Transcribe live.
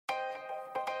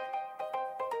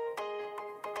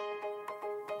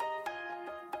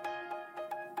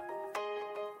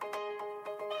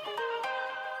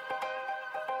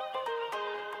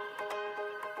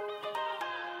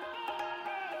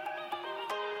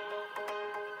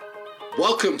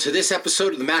Welcome to this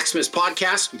episode of the Maximus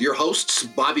Podcast with your hosts,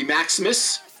 Bobby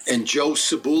Maximus and Joe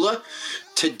Sabula.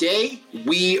 Today,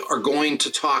 we are going to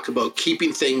talk about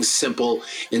keeping things simple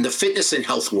in the fitness and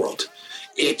health world.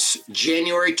 It's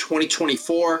January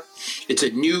 2024. It's a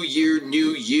new year,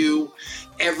 new you.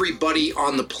 Everybody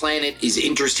on the planet is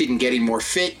interested in getting more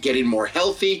fit, getting more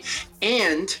healthy,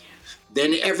 and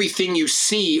then everything you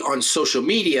see on social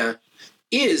media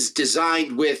is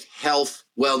designed with health,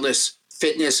 wellness,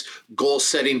 fitness, goal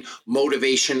setting,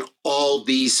 motivation, all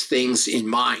these things in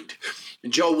mind.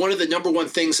 And Joe, one of the number one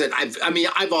things that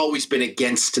I've always been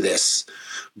against this,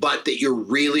 but that you're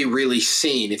really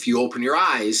seeing if you open your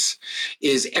eyes,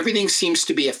 is everything seems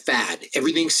to be a fad.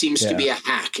 Everything seems to be a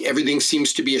hack. Everything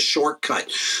seems to be a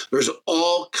shortcut. There's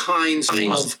all kinds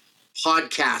of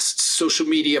podcasts, social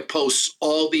media posts,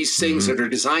 all these things that are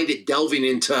designed at delving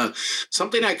into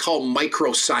something I call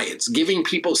microscience, giving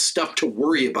people stuff to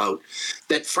worry about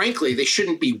that, frankly, they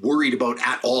shouldn't be worried about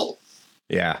at all.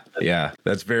 Yeah,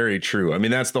 that's very true. I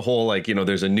mean, that's the whole,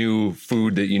 there's a new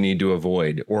food that you need to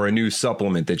avoid or a new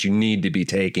supplement that you need to be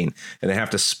taking, and they have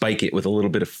to spike it with a little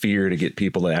bit of fear to get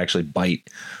people to actually bite.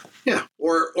 Yeah,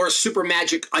 or a super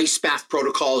magic ice bath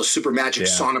protocol, a super magic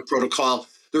sauna protocol.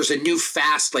 There's a new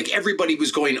fast, like everybody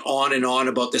was going on and on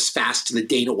about this fast that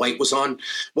Dana White was on.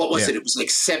 What was it? It was like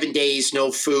 7 days,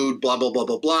 no food, blah, blah, blah,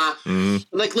 blah, blah.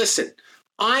 Like, listen,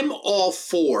 I'm all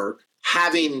for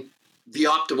having the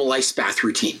optimal ice bath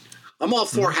routine. I'm all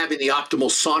for having the optimal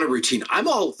sauna routine. I'm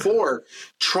all for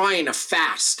trying a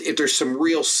fast if there's some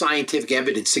real scientific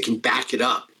evidence that can back it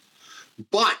up.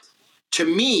 But to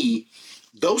me,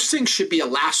 those things should be a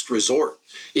last resort.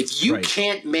 If you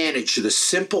can't manage the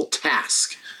simple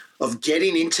task of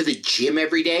getting into the gym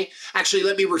every day, actually,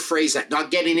 let me rephrase that,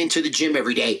 not getting into the gym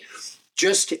every day,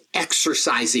 just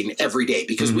exercising every day,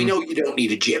 because we know you don't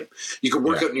need a gym. You can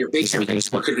work out in your basement, you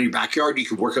can work out in your backyard, you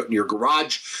can work out in your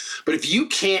garage. But if you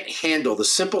can't handle the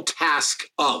simple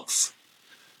task of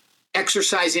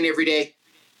exercising every day,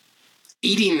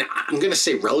 eating, I'm going to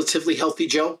say relatively healthy,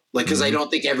 Joe, because I don't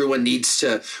think everyone needs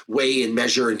to weigh and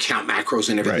measure and count macros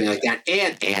and everything like that.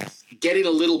 And getting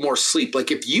a little more sleep.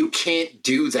 Like, if you can't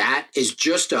do that as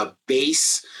just a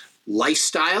base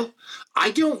lifestyle,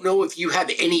 I don't know if you have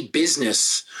any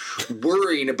business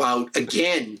worrying about,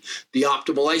 again, the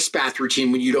optimal ice bath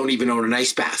routine when you don't even own an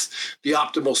ice bath, the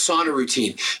optimal sauna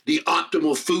routine, the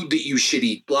optimal food that you should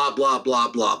eat, blah, blah, blah,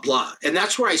 blah, blah. And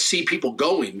that's where I see people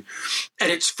going.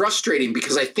 And it's frustrating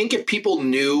because I think if people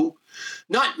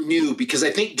not knew, because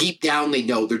I think deep down they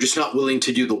know, they're just not willing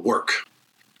to do the work.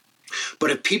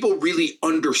 But if people really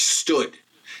understood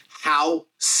how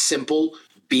simple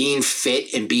being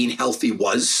fit and being healthy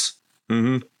was,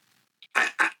 I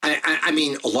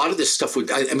mean, a lot of this stuff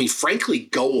would, frankly,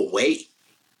 go away.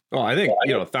 Well, I think,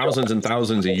 thousands and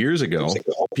thousands of years ago,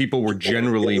 people were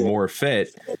generally more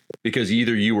fit because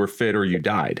either you were fit or you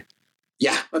died.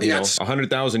 Yeah.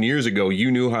 100,000 years ago,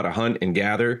 you knew how to hunt and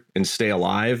gather and stay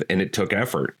alive, and it took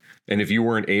effort. And if you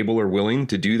weren't able or willing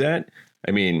to do that,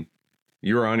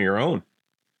 you're on your own.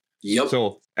 Yep.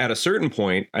 So at a certain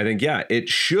point, I think, it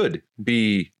should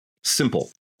be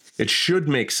simple. It should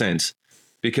make sense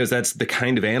because that's the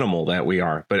kind of animal that we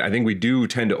are. But I think we do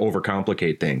tend to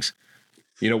overcomplicate things.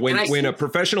 When a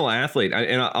professional athlete,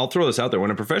 and I'll throw this out there,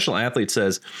 when a professional athlete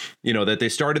says, that they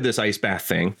started this ice bath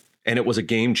thing and it was a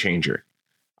game changer,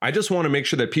 I just want to make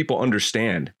sure that people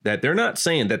understand that they're not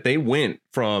saying that they went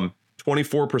from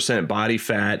 24% body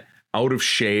fat, out of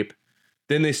shape,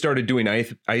 then they started doing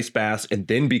ice baths and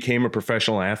then became a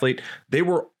professional athlete. They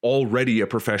were already a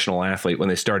professional athlete when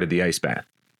they started the ice bath.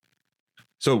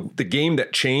 So the game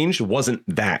that changed wasn't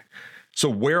that. So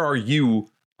where are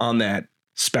you on that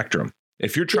spectrum?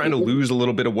 If you're trying to lose a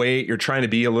little bit of weight, you're trying to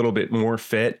be a little bit more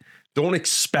fit, don't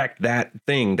expect that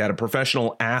thing that a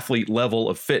professional athlete level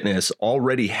of fitness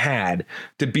already had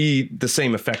to be the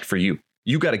same effect for you.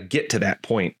 You got to get to that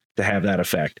point to have that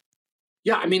effect.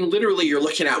 Yeah, literally, you're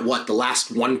looking at the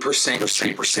last 1% or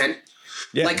 3%.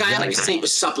 Yeah, like I like to say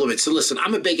with supplements. And listen,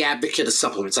 I'm a big advocate of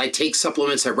supplements. I take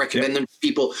supplements. I recommend them to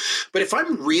people. But if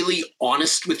I'm really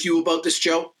honest with you about this,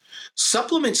 Joe,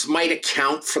 supplements might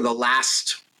account for the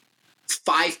last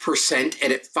 5%.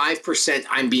 And at 5%,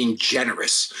 I'm being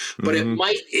generous. But it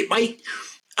might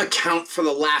account for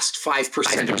the last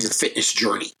 5% of your fitness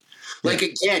journey. Like,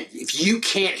 again, if you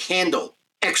can't handle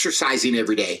exercising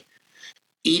every day,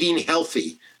 eating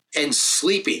healthy, and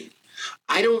sleeping,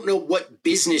 I don't know what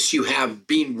business you have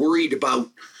being worried about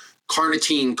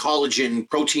carnitine, collagen,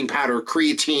 protein powder,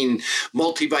 creatine,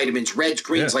 multivitamins, reds,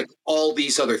 greens, like all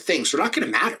these other things. They're not going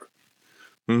to matter.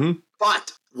 Mm-hmm.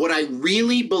 But what I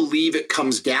really believe it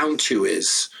comes down to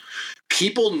is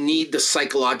people need the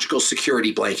psychological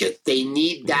security blanket. They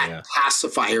need that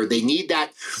pacifier. They need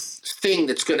that thing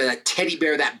that's going to, that teddy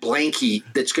bear, that blankie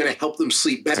that's going to help them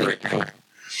sleep better.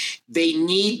 They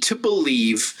need to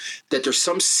believe that there's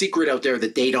some secret out there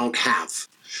that they don't have.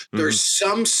 There's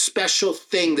some special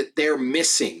thing that they're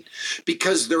missing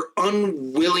because they're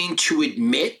unwilling to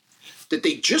admit that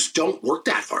they just don't work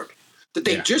that hard, that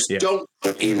they don't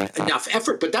put in enough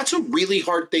effort. But that's a really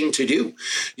hard thing to do.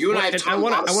 You and I have talked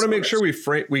about it. I want to make sure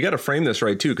we got to frame this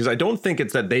right, too, because I don't think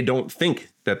it's that they don't think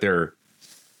that they're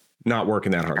not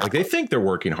working that hard. Like, they think they're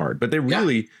working hard, but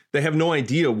they have no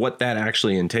idea what that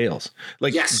actually entails.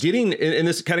 Like getting, and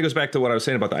this kind of goes back to what I was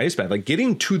saying about the ice bath, like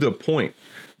getting to the point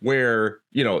where,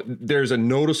 you know, there's a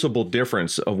noticeable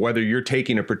difference of whether you're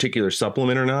taking a particular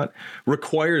supplement or not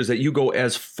requires that you go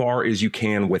as far as you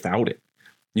can without it.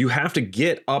 You have to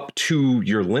get up to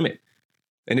your limit.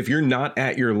 And if you're not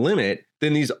at your limit,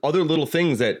 then these other little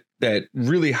things that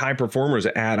really high performers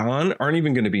add on aren't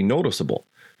even going to be noticeable.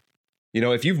 You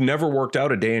know, if you've never worked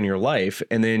out a day in your life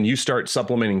and then you start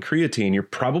supplementing creatine, you're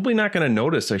probably not going to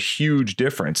notice a huge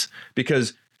difference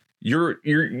because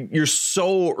you're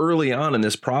so early on in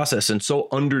this process and so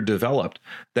underdeveloped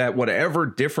that whatever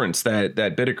difference that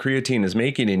bit of creatine is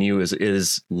making in you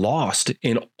is lost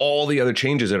in all the other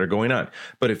changes that are going on.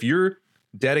 But if you're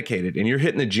dedicated and you're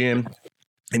hitting the gym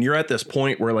and you're at this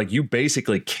point where like you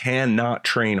basically cannot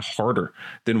train harder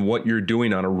than what you're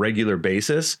doing on a regular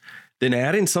basis, then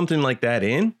adding something like that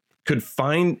in could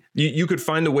find you could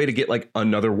find a way to get like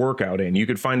another workout in. You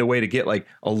could find a way to get like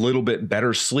a little bit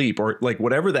better sleep or like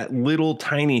whatever that little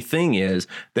tiny thing is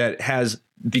that has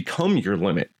become your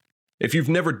limit. If you've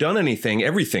never done anything,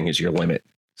 everything is your limit.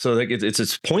 So like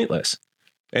it's pointless.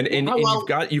 And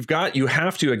you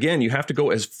have to go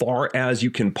as far as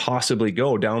you can possibly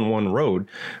go down one road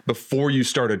before you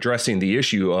start addressing the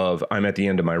issue of I'm at the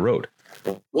end of my road.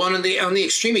 Well, on the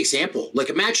extreme example, like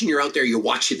imagine you're out there, you're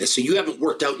watching this, so you haven't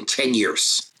worked out in 10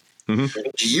 years. Mm-hmm.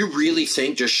 Do you really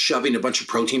think just shoving a bunch of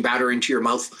protein powder into your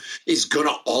mouth is going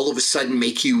to all of a sudden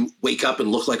make you wake up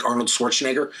and look like Arnold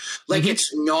Schwarzenegger? Like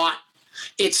it's not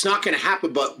going to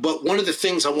happen. But one of the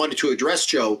things I wanted to address,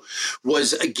 Joe,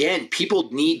 was, again,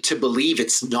 people need to believe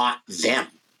it's not them.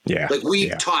 Yeah. Like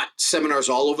we've taught seminars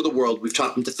all over the world. We've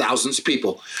taught them to thousands of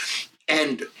people.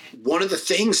 And one of the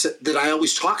things that I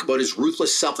always talk about is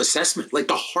ruthless self-assessment. Like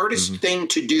the hardest thing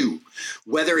to do,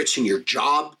 whether it's in your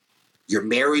job, your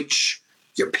marriage,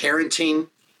 your parenting,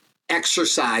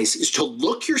 exercise, is to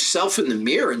look yourself in the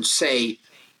mirror and say,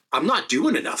 I'm not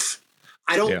doing enough.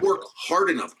 I don't work hard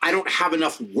enough. I don't have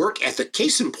enough work ethic.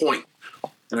 Case in point.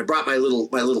 And I brought my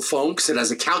little phone because it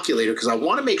has a calculator because I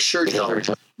want to make sure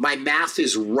my math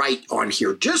is right on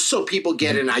here, just so people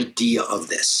get an idea of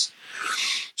this.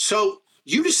 So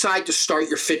you decide to start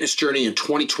your fitness journey in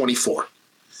 2024.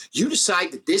 You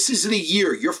decide that this is the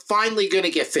year you're finally going to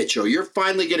get fit, Joe. You're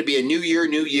finally going to be a new year,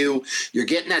 new you. You're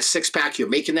getting that six-pack. You're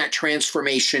making that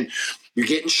transformation. You're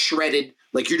getting shredded.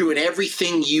 Like you're doing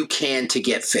everything you can to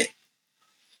get fit.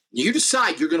 You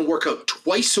decide you're going to work out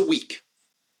twice a week.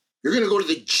 You're going to go to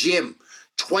the gym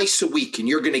twice a week, and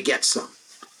you're going to get some.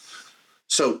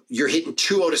 So you're hitting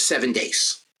 2 out of 7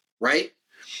 days, right?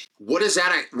 What does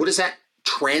that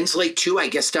translate to, I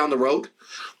guess, down the road?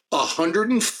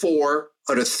 104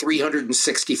 out of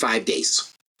 365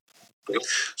 days.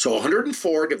 So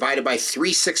 104 divided by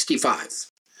 365.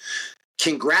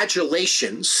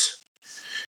 Congratulations.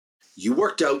 You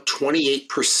worked out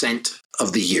 28%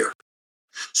 of the year.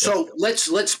 So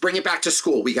let's bring it back to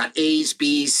school. We got A's,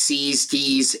 B's, C's,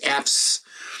 D's, F's.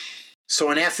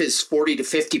 So an F is 40 to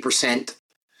 50%.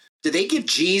 Do they give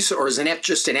G's, or is an F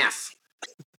just an F?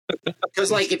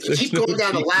 Because like if you keep going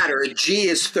down the ladder, a G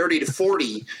is 30 to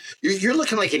 40. You're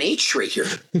looking like an H right here.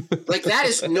 Like that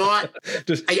is not.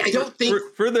 I don't think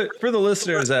for the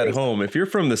listeners at home, if you're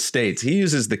from the States, he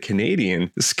uses the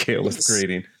Canadian scale of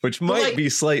grading, which might be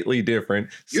slightly different.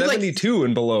 72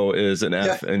 and below is an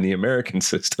F in the American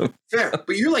system. Fair,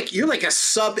 but you're like a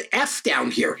sub F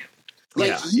down here.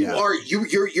 Like you're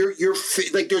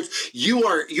like you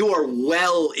are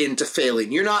well into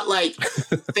failing. You're not like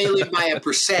failing by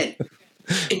 1%.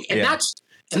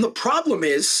 And the problem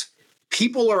is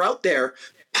people are out there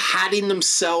patting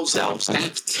themselves out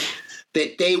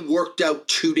that they worked out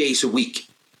 2 days a week.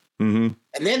 Mm-hmm.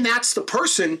 And then that's the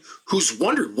person who's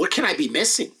wondering, what can I be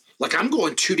missing? Like I'm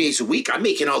going 2 days a week. I'm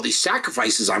making all these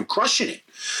sacrifices. I'm crushing it.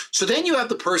 So then you have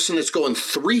the person that's going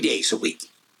 3 days a week.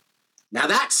 Now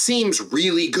that seems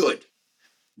really good.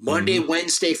 Monday,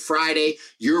 Wednesday, Friday,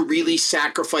 you're really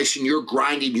sacrificing, you're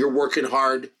grinding, you're working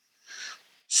hard.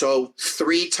 So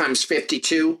 3 times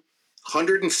 52,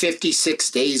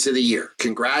 156 days of the year.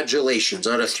 Congratulations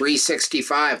out of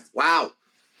 365. Wow.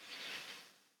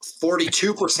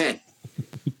 42%.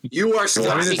 You are still.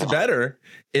 I mean, it's better.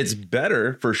 It's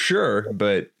better for sure,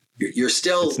 but you're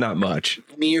still. It's not much.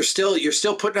 I mean, you're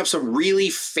still putting up some really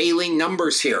failing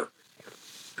numbers here.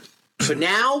 So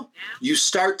now you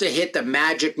start to hit the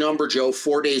magic number, Joe.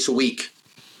 4 days a week.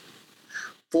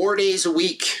 4 days a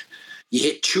week. You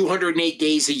hit 208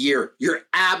 days a year. You're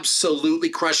absolutely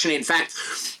crushing it. In fact,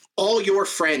 all your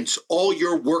friends, all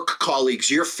your work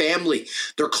colleagues, your family,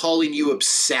 they're calling you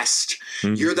obsessed.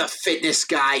 Mm-hmm. You're the fitness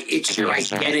guy. It's your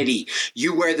identity.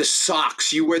 You wear the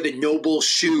socks. You wear the noble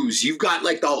shoes. You've got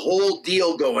like the whole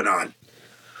deal going on.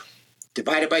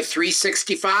 Divided by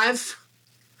 365,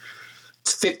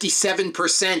 it's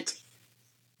 57%.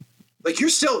 Like you're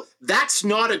still, that's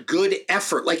not a good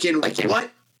effort. Like in what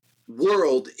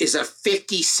world is a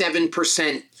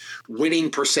 57% winning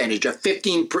percentage, a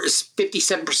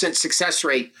 57% success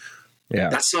rate? Yeah.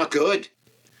 That's not good.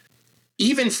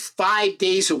 Even 5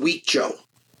 days a week, Joe.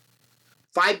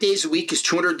 5 days a week is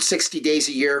 260 days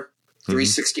a year,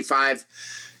 365.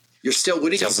 You're still,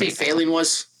 what did you say failing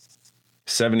was?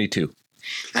 72.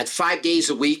 At 5 days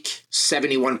a week,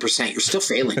 71%. You're still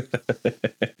failing.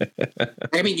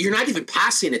 I mean, you're not even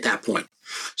passing at that point.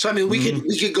 So, I mean, we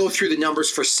could go through the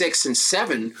numbers for 6 and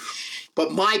 7,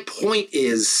 but my point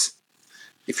is,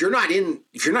 if you're not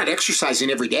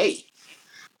exercising every day,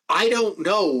 I don't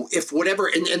know if whatever,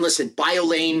 and listen,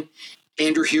 BioLane,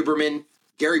 Andrew Huberman,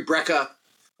 Gary Brecka,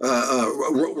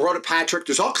 Rhoda Patrick,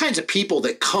 there's all kinds of people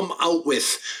that come out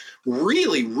with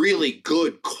really, really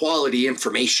good quality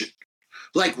information.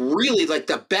 Like really like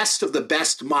the best of the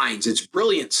best minds. It's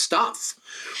brilliant stuff.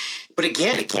 But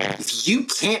again, if you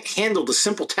can't handle the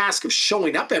simple task of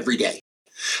showing up every day,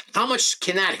 how much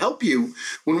can that help you?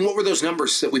 What were those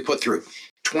numbers that we put through?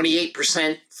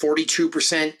 28%,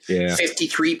 42%,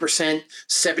 53%,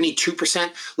 72%.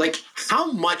 Like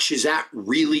how much is that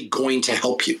really going to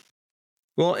help you?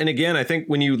 Well, and again, I think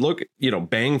when you look,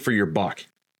 bang for your buck,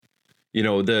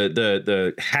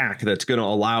 the hack that's going to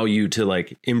allow you to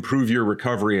like improve your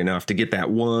recovery enough to get that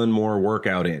one more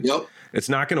workout in. Yep. It's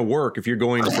not going to work if you're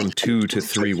going from 2 to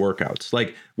 3 workouts.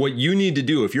 Like what you need to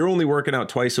do, if you're only working out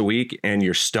twice a week and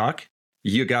you're stuck,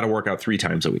 you got to work out 3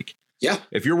 times a week. Yeah.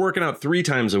 If you're working out 3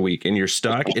 times a week and you're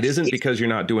stuck, it isn't because you're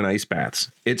not doing ice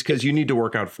baths. It's because you need to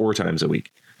work out 4 times a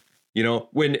week.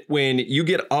 When you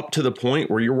get up to the point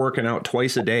where you're working out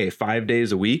twice a day, 5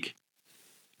 days a week,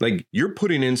 like you're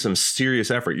putting in some serious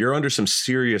effort. You're under some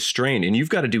serious strain, and you've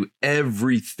got to do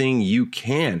everything you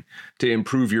can to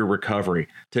improve your recovery,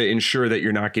 to ensure that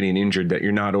you're not getting injured, that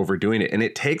you're not overdoing it. And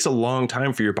it takes a long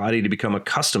time for your body to become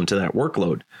accustomed to that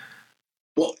workload.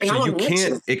 Well, so you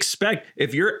can't expect,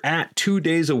 if you're at 2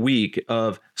 days a week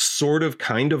of sort of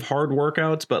kind of hard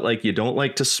workouts, but like you don't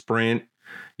like to sprint,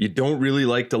 you don't really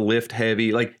like to lift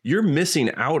heavy, like you're missing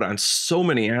out on so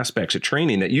many aspects of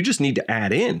training that you just need to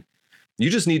add in. You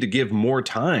just need to give more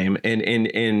time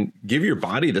and give your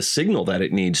body the signal that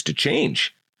it needs to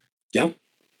change. Yeah.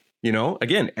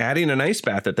 Again, adding an ice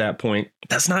bath at that point,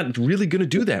 that's not really going to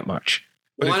do that much.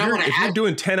 But if you're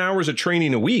doing 10 hours of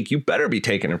training a week, you better be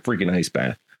taking a freaking ice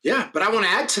bath. Yeah, but I want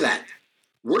to add to that.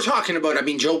 We're talking about, I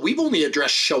mean, Joe, we've only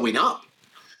addressed showing up.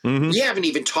 Mm-hmm. We haven't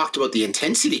even talked about the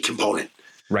intensity component.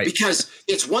 Right. Because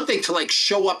it's one thing to like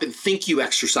show up and think you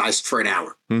exercised for an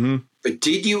hour. Mm-hmm. But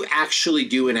did you actually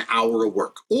do an hour of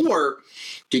work? Or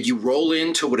did you roll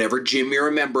into whatever gym you're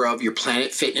a member of, your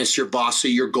Planet Fitness, your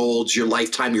Bossa, your Golds, your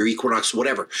Lifetime, your Equinox,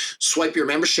 whatever. Swipe your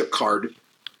membership card,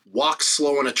 walk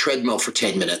slow on a treadmill for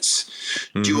 10 minutes,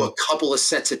 do a couple of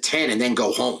sets of 10, and then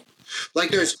go home. Like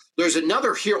there's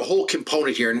another whole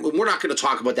component here, and we're not going to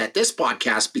talk about that this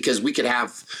podcast because we could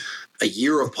have a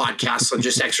year of podcasts on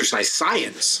just exercise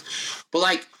science. But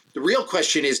like the real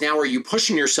question is now, are you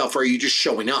pushing yourself or are you just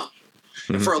showing up?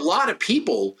 Mm-hmm. And for a lot of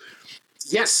people,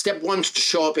 yes, step 1 is to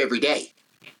show up every day.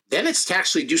 Then it's to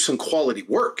actually do some quality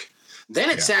work.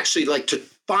 Then it's actually like to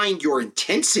find your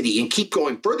intensity and keep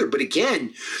going further. But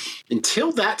again,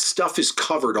 until that stuff is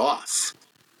covered off,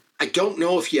 I don't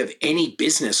know if you have any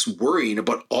business worrying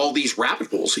about all these rabbit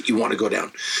holes that you want to go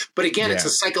down. But again, it's a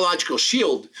psychological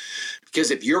shield,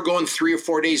 because if you're going 3 or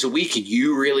 4 days a week and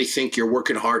you really think you're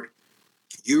working hard,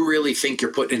 you really think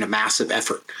you're putting in a massive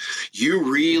effort,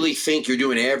 you really think you're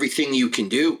doing everything you can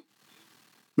do,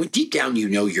 well, deep down, you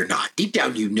know you're not. Deep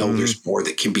down, you know there's more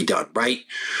that can be done, right?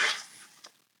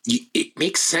 It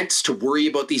makes sense to worry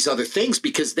about these other things,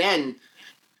 because then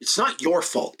It's not your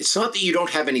fault. It's not that you don't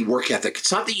have any work ethic.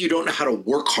 It's not that you don't know how to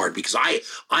work hard, because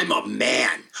I'm a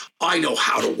man. I know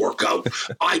how to work out.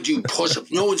 I do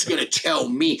push-ups. No one's going to tell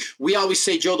me. We always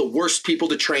say, Joe, the worst people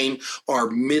to train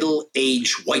are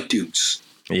middle-aged white dudes.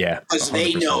 Yeah. Because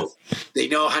they know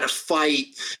how to fight.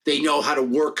 They know how to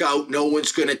work out. No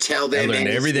one's going to tell them. I learned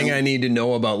everything I need to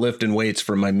know about lifting weights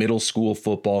from my middle school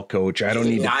football coach. I don't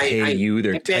need to pay you.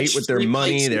 They're tight with their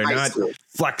money. They're not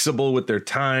flexible with their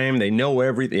time. They know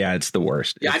everything. Yeah, it's the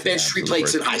worst. Yeah, I benched 3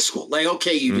 plates in high school. Like,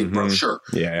 okay, you did, bro, sure.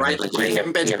 Yeah. Right? Like, you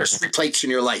haven't benched 3 plates in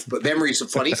your life, but memory's a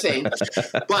funny thing.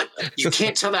 But you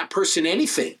can't tell that person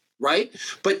anything, right?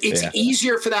 But it's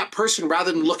easier for that person,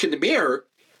 rather than look in the mirror,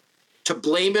 to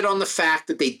blame it on the fact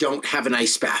that they don't have an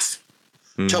ice bath,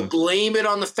 to blame it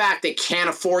on the fact they can't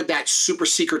afford that super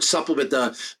secret supplement,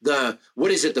 the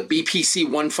what is it, the BPC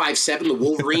 157, the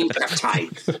Wolverine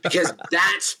peptide, because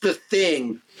that's the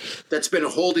thing that's been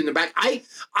holding them back.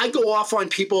 I go off on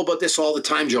people about this all the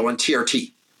time, Joe, on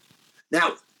TRT.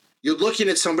 Now, you're looking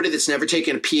at somebody that's never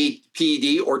taken a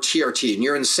PED or TRT, and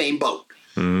you're in the same boat.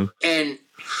 And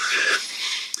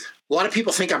a lot of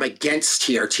people think I'm against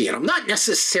TRT, and I'm not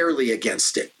necessarily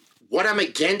against it. What I'm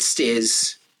against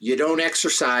is you don't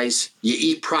exercise, you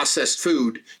eat processed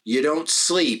food, you don't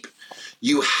sleep,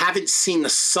 you haven't seen the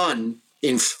sun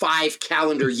in 5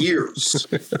 calendar years.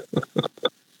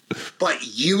 But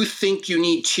you think you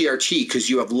need TRT because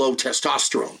you have low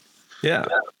testosterone. Yeah.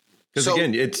 Because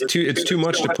again, it's too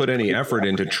much to put any effort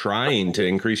into trying to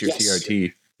increase your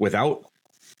TRT without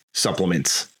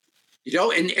supplements. You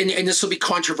know, and this will be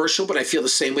controversial, but I feel the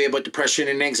same way about depression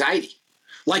and anxiety.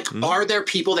 Like, are there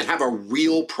people that have a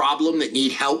real problem that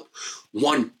need help?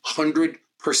 100%.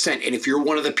 And if you're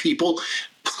one of the people,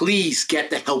 please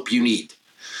get the help you need.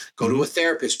 Go to a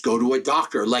therapist, go to a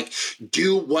doctor, like,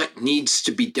 do what needs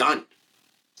to be done.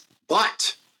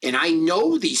 But, and I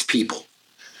know these people,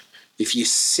 if you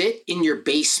sit in your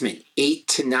basement 8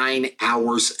 to 9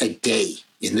 hours a day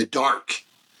in the dark,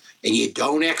 and you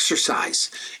don't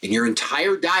exercise, and your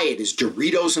entire diet is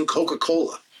Doritos and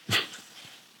Coca-Cola,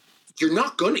 you're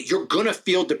going to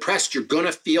feel depressed. You're going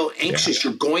to feel anxious.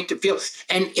 You're going to feel,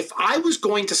 and if I was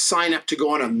going to sign up to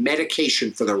go on a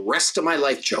medication for the rest of my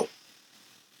life, Joe,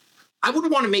 I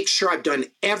would want to make sure I've done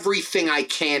everything I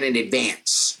can in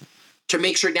advance to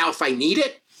make sure. Now, if I need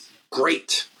it,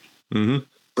 great.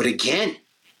 But again,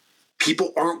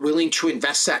 people aren't willing to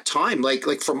invest that time. Like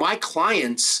for my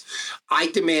clients, I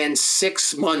demand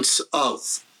 6 months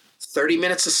of 30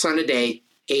 minutes of sun a day,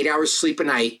 8 hours sleep a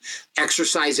night,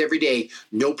 exercise every day,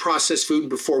 no processed food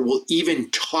before we'll even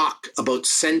talk about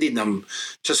sending them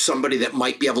to somebody that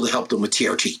might be able to help them with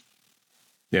TRT.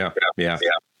 Yeah.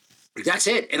 That's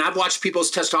it. And I've watched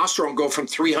people's testosterone go from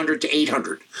 300 to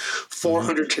 800,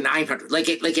 400 to 900. Like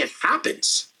it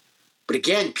happens. But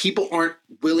again, people aren't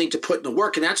willing to put in the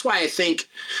work. And that's why I think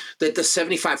that the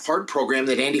 75 Hard program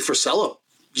that Andy Frisella,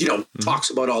 talks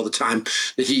about all the time,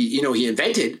 that he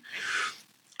invented,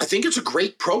 I think it's a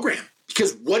great program,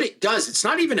 because what it does, it's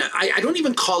not even I don't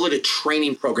even call it a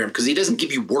training program, because he doesn't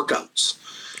give you workouts.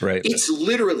 Right. It's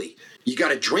literally, you got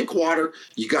to drink water.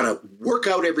 You got to work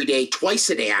out every day, twice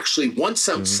a day, actually, once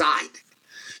outside.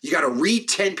 You got to read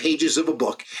 10 pages of a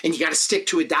book, and you got to stick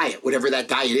to a diet, whatever that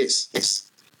diet is.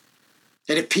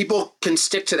 And if people can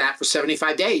stick to that for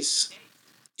 75 days,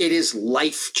 it is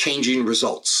life-changing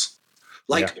results.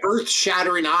 Like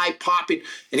earth-shattering, eye-popping.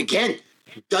 And again,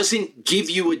 doesn't give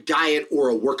you a diet or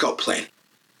a workout plan.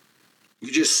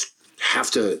 You just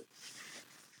have to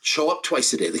show up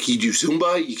twice a day. Like, you do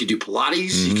Zumba, you can do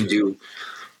Pilates, you can do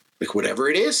like whatever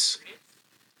it is.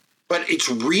 But it's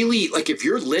really, like, if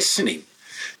you're listening,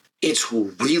 it's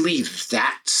really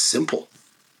that simple.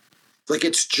 Like,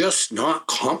 it's just not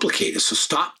complicated. So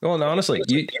stop. Well, and honestly,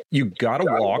 you got to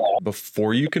walk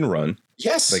before you can run.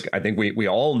 Yes. Like, I think we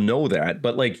all know that,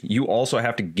 but like, you also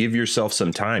have to give yourself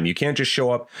some time. You can't just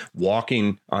show up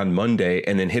walking on Monday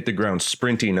and then hit the ground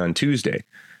sprinting on Tuesday.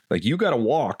 Like, you got to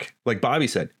walk, like Bobby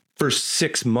said, for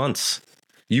 6 months.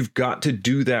 You've got to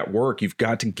do that work. You've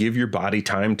got to give your body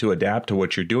time to adapt to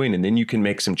what you're doing. And then you can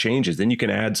make some changes. Then you can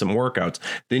add some workouts.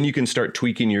 Then you can start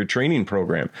tweaking your training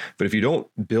program. But if you don't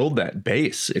build that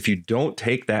base, if you don't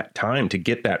take that time to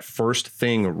get that first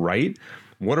thing right,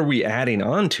 what are we adding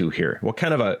on to here? What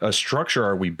kind of a structure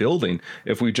are we building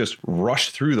if we just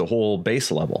rush through the whole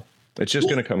base level? It's just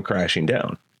going to come crashing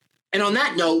down. And on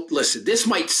that note, listen, this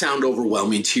might sound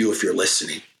overwhelming to you if you're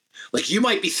listening. Like, you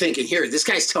might be thinking, here, this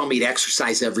guy's telling me to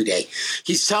exercise every day.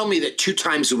 He's telling me that 2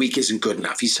 times a week isn't good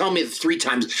enough. He's telling me that 3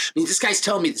 times. I mean, this guy's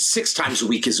telling me that 6 times a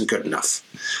week isn't good enough.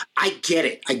 I get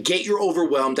it. I get you're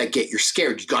overwhelmed. I get you're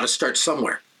scared. You got to start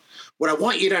somewhere. what I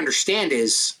want you to understand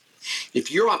is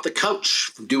if you're off the couch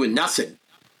from doing nothing,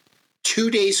 2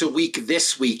 days a week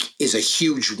this week is a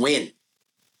huge win.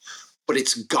 But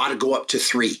it's got to go up to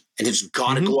 3, and it's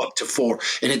got to go up to 4,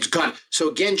 and it's got. So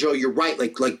again, Joe, you're right.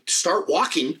 Like start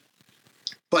walking,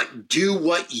 but do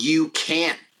what you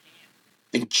can.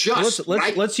 And just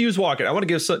let's use walking. I want to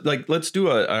give let's do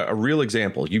a real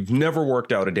example. You've never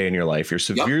worked out a day in your life. You're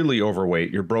severely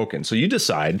overweight. You're broken. So you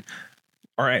decide,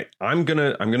 all right, I'm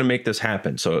gonna make this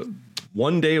happen. So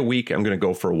 1 day a week, I'm gonna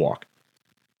go for a walk.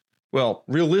 Well,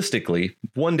 realistically,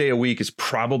 1 day a week is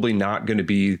probably not going to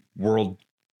be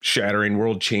world-shattering,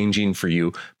 world-changing for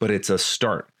you, but it's a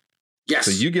start. Yes.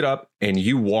 So you get up and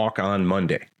you walk on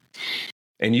Monday.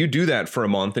 And you do that for a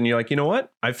month and you're like, you know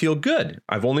what? I feel good.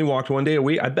 I've only walked 1 day a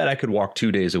week. I bet I could walk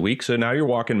 2 days a week. So now you're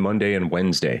walking Monday and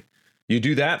Wednesday. You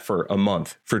do that for a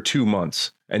month, for 2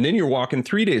 months. And then you're walking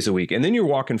 3 days a week. And then you're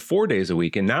walking 4 days a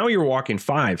week. And now you're walking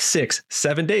 5, 6,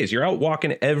 7 days. You're out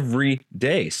walking every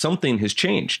day. Something has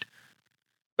changed.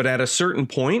 But at a certain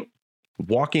point,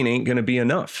 walking ain't going to be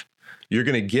enough. You're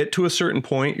going to get to a certain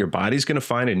point. Your body's going to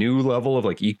find a new level of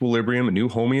like equilibrium, a new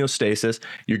homeostasis.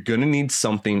 You're going to need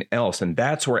something else. And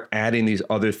that's where adding these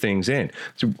other things in.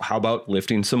 So how about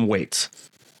lifting some weights?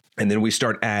 And then we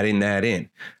start adding that in.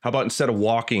 How about instead of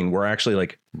walking, we're actually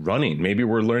like running? Maybe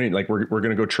we're learning, like we're going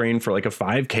to go train for like a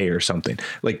 5K or something.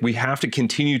 Like we have to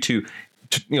continue to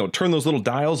turn those little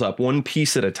dials up one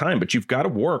piece at a time, but you've got to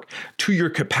work to your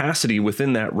capacity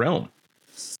within that realm.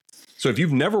 So if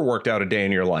you've never worked out a day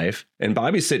in your life and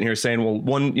Bobby's sitting here saying,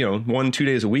 well, 2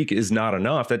 days a week is not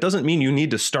enough. That doesn't mean you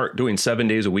need to start doing 7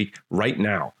 days a week right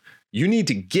now. You need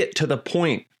to get to the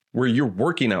point where you're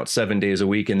working out 7 days a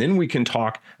week. And then we can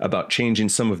talk about changing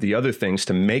some of the other things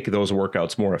to make those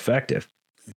workouts more effective.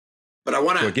 But I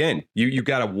want to, so again, you've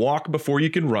got to walk before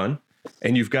you can run,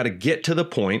 and you've got to get to the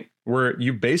point where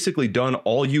you've basically done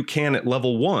all you can at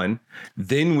level 1.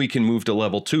 Then we can move to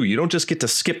level 2. You don't just get to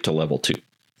skip to level 2.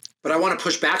 But I want to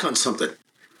push back on something.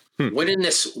 When in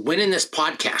this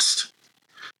podcast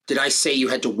did I say you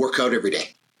had to work out every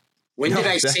day? When did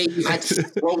I say you had to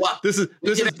throw up? This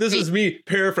is me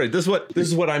paraphrasing. This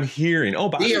is what I'm hearing. Oh,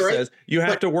 Bobby says you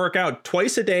have to work out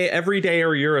twice a day, every day,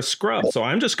 or you're a scrub. So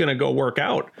I'm just going to go work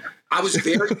out. I was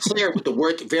very clear with the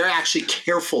word, very actually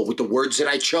careful with the words that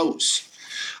I chose.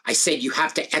 I said you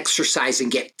have to exercise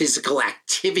and get physical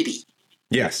activity.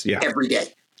 Yes, yeah. Every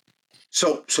day.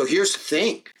 So here's the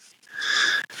thing.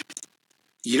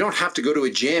 You don't have to go to a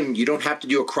gym. You don't have to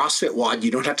do a CrossFit WOD.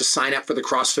 You don't have to sign up for the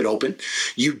CrossFit Open.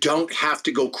 You don't have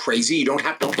to go crazy. You don't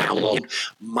have to download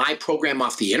my program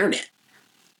off the internet.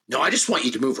 No, I just want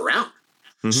you to move around.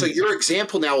 Mm-hmm. So your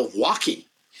example now of walking,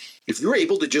 if you're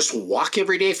able to just walk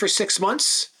every day for 6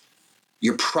 months,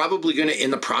 you're probably going to,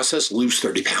 in the process, lose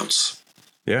 30 pounds.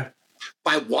 Yeah.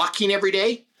 By walking every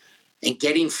day and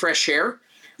getting fresh air,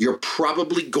 you're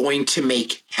probably going to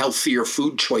make healthier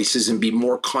food choices and be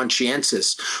more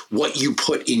conscientious what you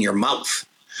put in your mouth.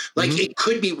 Like it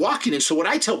could be walking. And so what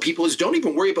I tell people is don't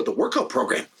even worry about the workout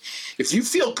program. If you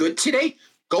feel good today,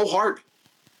 go hard.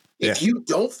 If you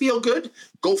don't feel good,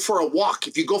 go for a walk.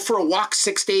 If you go for a walk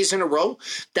 6 days in a row,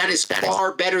 that is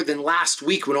far better than last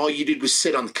week when all you did was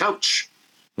sit on the couch.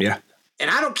 Yeah. And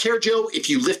I don't care, Joe, if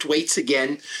you lift weights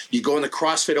again, you go in the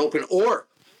CrossFit Open, or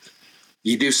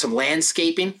you do some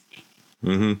landscaping,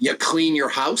 you clean your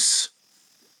house,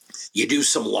 you do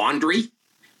some laundry,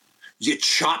 you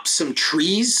chop some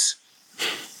trees.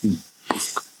 I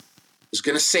was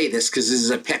going to say this because this is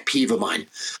a pet peeve of mine.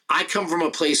 I come from a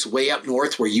place way up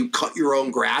north where you cut your own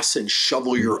grass and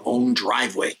shovel your own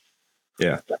driveway.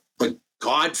 Yeah. But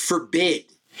God forbid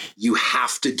you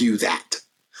have to do that.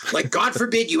 Like, God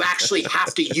forbid you actually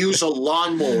have to use a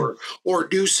lawnmower or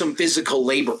do some physical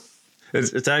labor.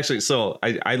 It's actually, so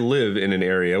I live in an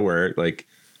area where like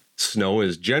snow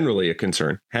is generally a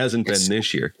concern. Hasn't been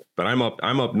this year, but I'm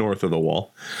up north of the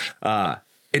wall.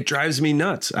 It drives me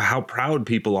nuts how proud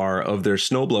people are of their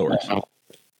snowblowers.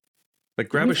 Like,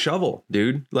 grab a shovel,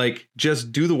 dude. Like,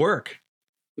 just do the work.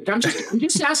 I'm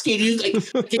just asking you,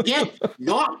 like again,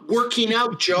 not working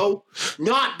out, Joe,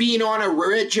 not being on a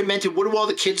regimented. What do all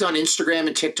the kids on Instagram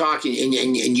and TikTok and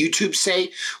YouTube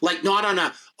say? Like, not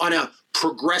on a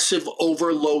progressive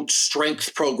overload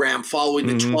strength program following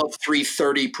the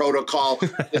 12-3-30 protocol, the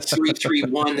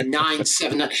 3-3-1, the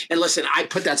 9-7. And listen, I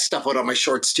put that stuff out on my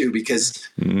shorts too because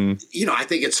I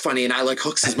think it's funny and I like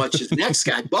hooks as much as the next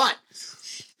guy. But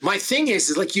my thing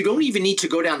is like you don't even need to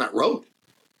go down that road.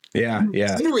 Yeah. You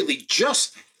literally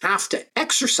just have to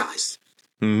exercise.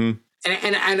 And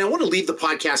I want to leave the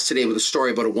podcast today with a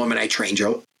story about a woman I trained,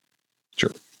 Joe.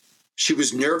 Sure. She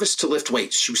was nervous to lift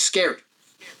weights. She was scared.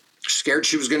 scared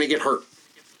she was going to get hurt.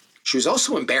 She was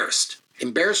also embarrassed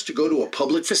to go to a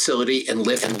public facility and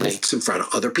lift weights in front of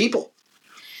other people.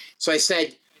 So I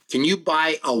said, can you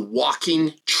buy a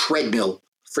walking treadmill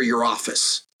for your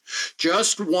office?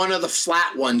 Just one of the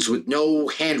flat ones with no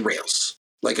handrails,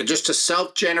 like just a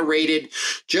self-generated,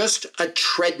 just a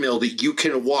treadmill that you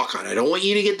can walk on. I don't want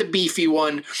you to get the beefy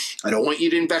one. I don't want you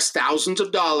to invest thousands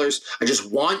of dollars. I just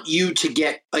want you to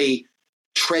get a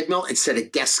treadmill and set a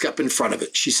desk up in front of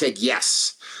it. She said,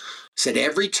 yes. I said,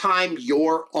 every time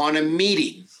you're on a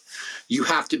meeting, you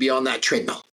have to be on that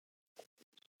treadmill.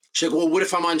 She's like, well, what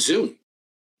if I'm on Zoom?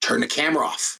 Turn the camera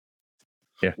off.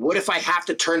 Yeah. What if I have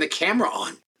to turn the camera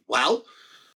on? Well,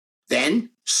 then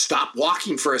stop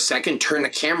walking for a second, turn the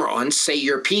camera on, say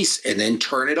your piece, and then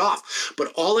turn it off.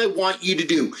 But all I want you to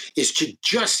do is to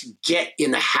just get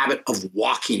in the habit of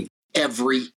walking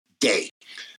every day.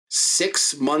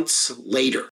 6 months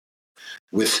later,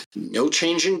 with no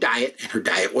change in diet, and her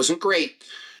diet wasn't great,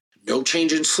 no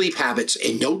change in sleep habits,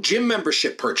 and no gym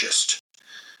membership purchased,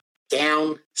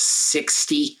 down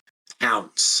 60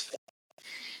 pounds.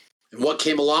 And what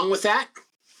came along with that?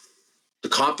 The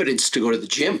confidence to go to the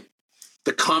gym,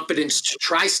 the confidence to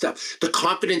try stuff, the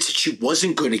confidence that she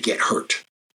wasn't going to get hurt.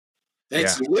 And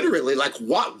it's literally like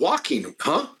walking,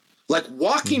 huh? Like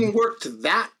walking worked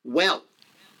that well.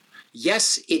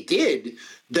 Yes, it did.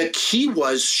 The key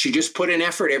was she just put in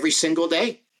effort every single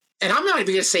day. And I'm not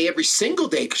even going to say every single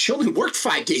day because she only worked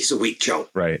 5 days a week, Joe.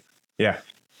 Right. Yeah.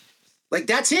 Like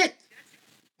that's it.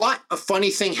 But a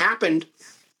funny thing happened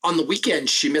on the weekend.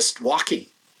 She missed walking.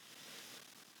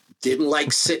 Didn't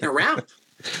like sitting around.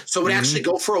 So would actually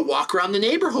go for a walk around the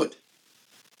neighborhood.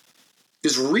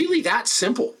 It's really that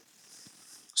simple.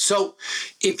 So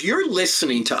if you're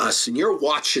listening to us and you're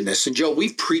watching this, and Joe,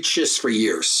 we've preached this for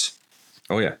years.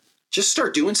 Oh, yeah. Just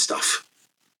start doing stuff.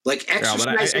 Like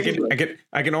exercise. Yeah,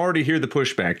 I can already hear the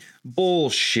pushback.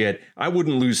 Bullshit. I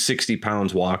wouldn't lose 60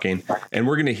 pounds walking. And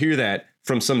we're going to hear that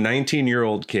from some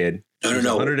 19-year-old kid.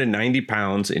 No. 190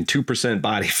 pounds and 2%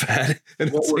 body fat.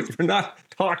 And it's like, we're not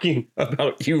talking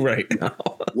about you right now.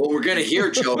 What we're going to hear,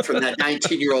 Joe, from that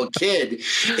 19-year-old kid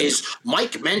is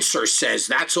Mike Menser says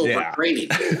that's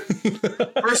overtraining.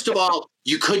 Yeah. First of all,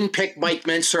 you couldn't pick Mike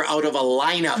Menser out of a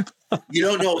lineup. You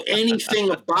don't know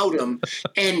anything about him.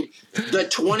 And the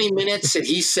 20 minutes that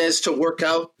he says to work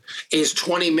out is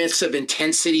 20 minutes of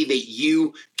intensity that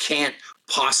you can't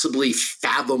possibly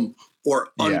fathom or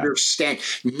understand.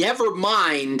 Never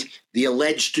mind the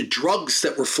alleged drugs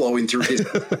that were flowing through his.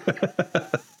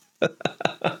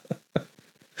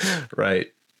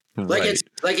 Right.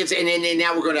 It's and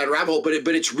now we're going down a rabbit hole, but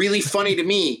it's really funny to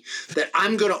me that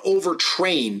I'm going to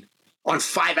overtrain on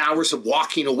 5 hours of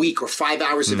walking a week or 5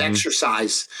 hours of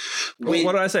exercise. Well,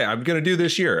 what did I say? I'm going to do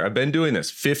this year. I've been doing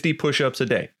this 50 push-ups a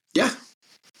day. Yeah.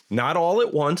 Not all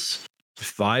at once.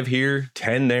 5 here,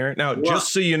 10 there. Now,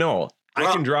 just so you know,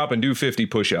 I can drop and do 50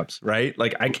 push-ups, right?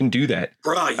 Like I can do that.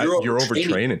 You're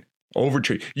overtraining.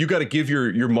 You got to give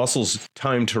your muscles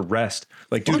time to rest.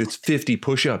 Like, dude, it's 50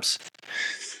 push-ups.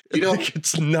 You know, like,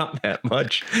 it's not that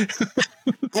much.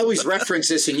 I always reference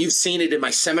this, and you've seen it in my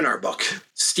seminar book.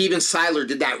 Steven Seiler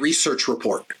did that research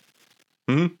report.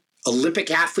 Mm-hmm.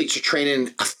 Olympic athletes are training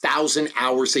 1,000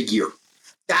 hours a year.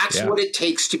 That's what it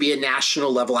takes to be a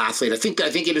national level athlete. I think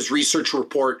in his research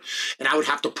report, and I would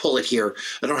have to pull it here.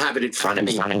 I don't have it in front of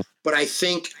me, but I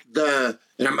think and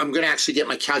I'm going to actually get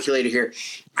my calculator here.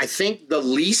 I think the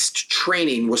least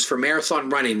training was for marathon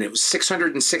running. It was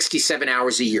 667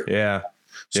 hours a year. Yeah.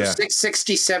 So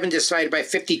 667 divided by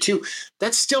 52,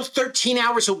 that's still 13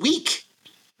 hours a week.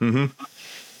 Mm-hmm.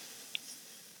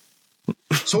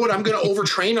 So what, I'm going to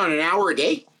overtrain on an hour a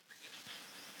day?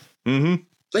 Mm-hmm.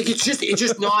 Like it's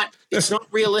just not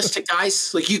realistic,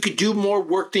 guys. Like you could do more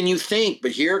work than you think,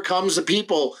 but here comes the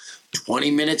people.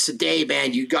 20 minutes a day,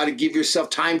 man. You got to give yourself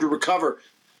time to recover.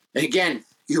 And again,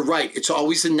 you're right. It's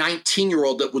always the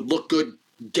 19-year-old that would look good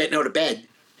getting out of bed.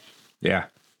 Yeah.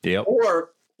 Yep. Or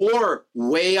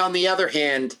way on the other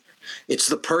hand, it's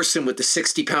the person with the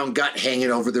 60-pound gut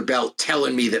hanging over their belt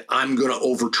telling me that I'm going to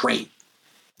overtrain.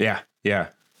 Yeah. Yeah.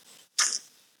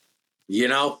 You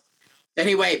know?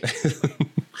 Anyway,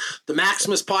 the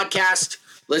Maximus Podcast,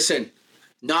 listen,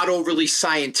 not overly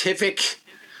scientific.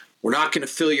 We're not going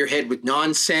to fill your head with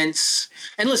nonsense.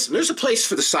 And listen, there's a place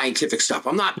for the scientific stuff.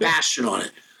 I'm not bashing on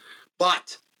it.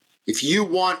 But if you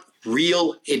want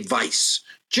real advice,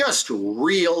 just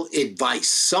real advice,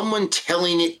 someone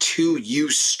telling it to you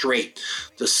straight,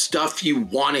 the stuff you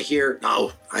want to hear.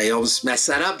 No, I always mess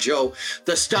that up, Joe.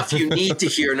 The stuff you need to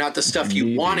hear, not the stuff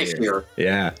you want to hear.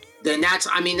 Yeah. Then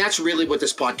that's really what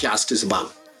this podcast is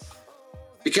about.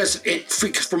 Because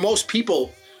for most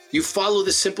people, You follow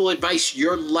the simple advice,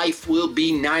 your life will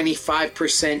be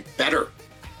 95% better.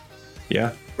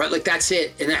 Yeah. Right? Like that's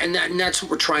it. And that's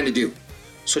what we're trying to do.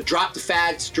 So drop the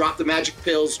fads, drop the magic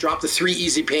pills, drop the 3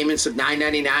 easy payments of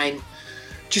 $9.99.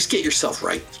 Just get yourself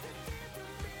right.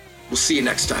 We'll see you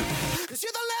next time.